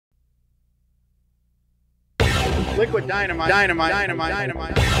Liquid dynamite, dynamite, dynamite,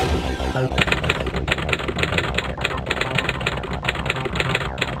 dynamite.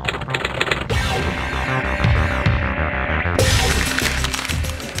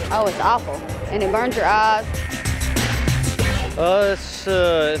 Oh, it's awful. And it burns your eyes. It's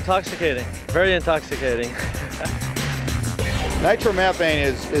intoxicating. Very intoxicating.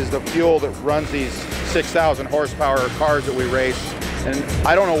 Nitromethane is the fuel that runs these 6,000 horsepower cars that we race. And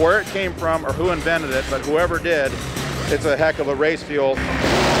I don't know where it came from or who invented it, but whoever did, it's a heck of a race fuel.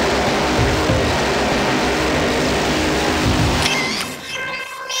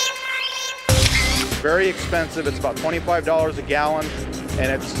 Very expensive. It's about $25 a gallon,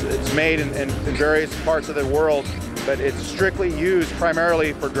 and it's made in various parts of the world, but it's strictly used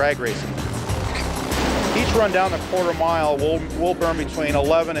primarily for drag racing. Each run down the quarter mile, we'll burn between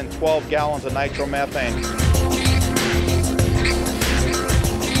 11 and 12 gallons of nitromethane.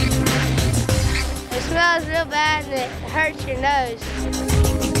 It smells real bad and it hurts your nose.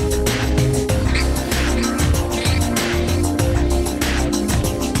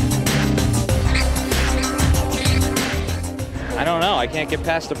 I don't know, I can't get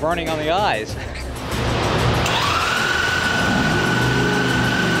past the burning on the eyes.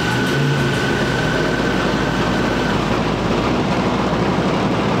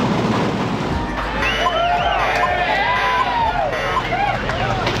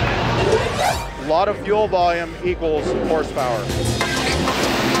 A lot of fuel volume equals horsepower.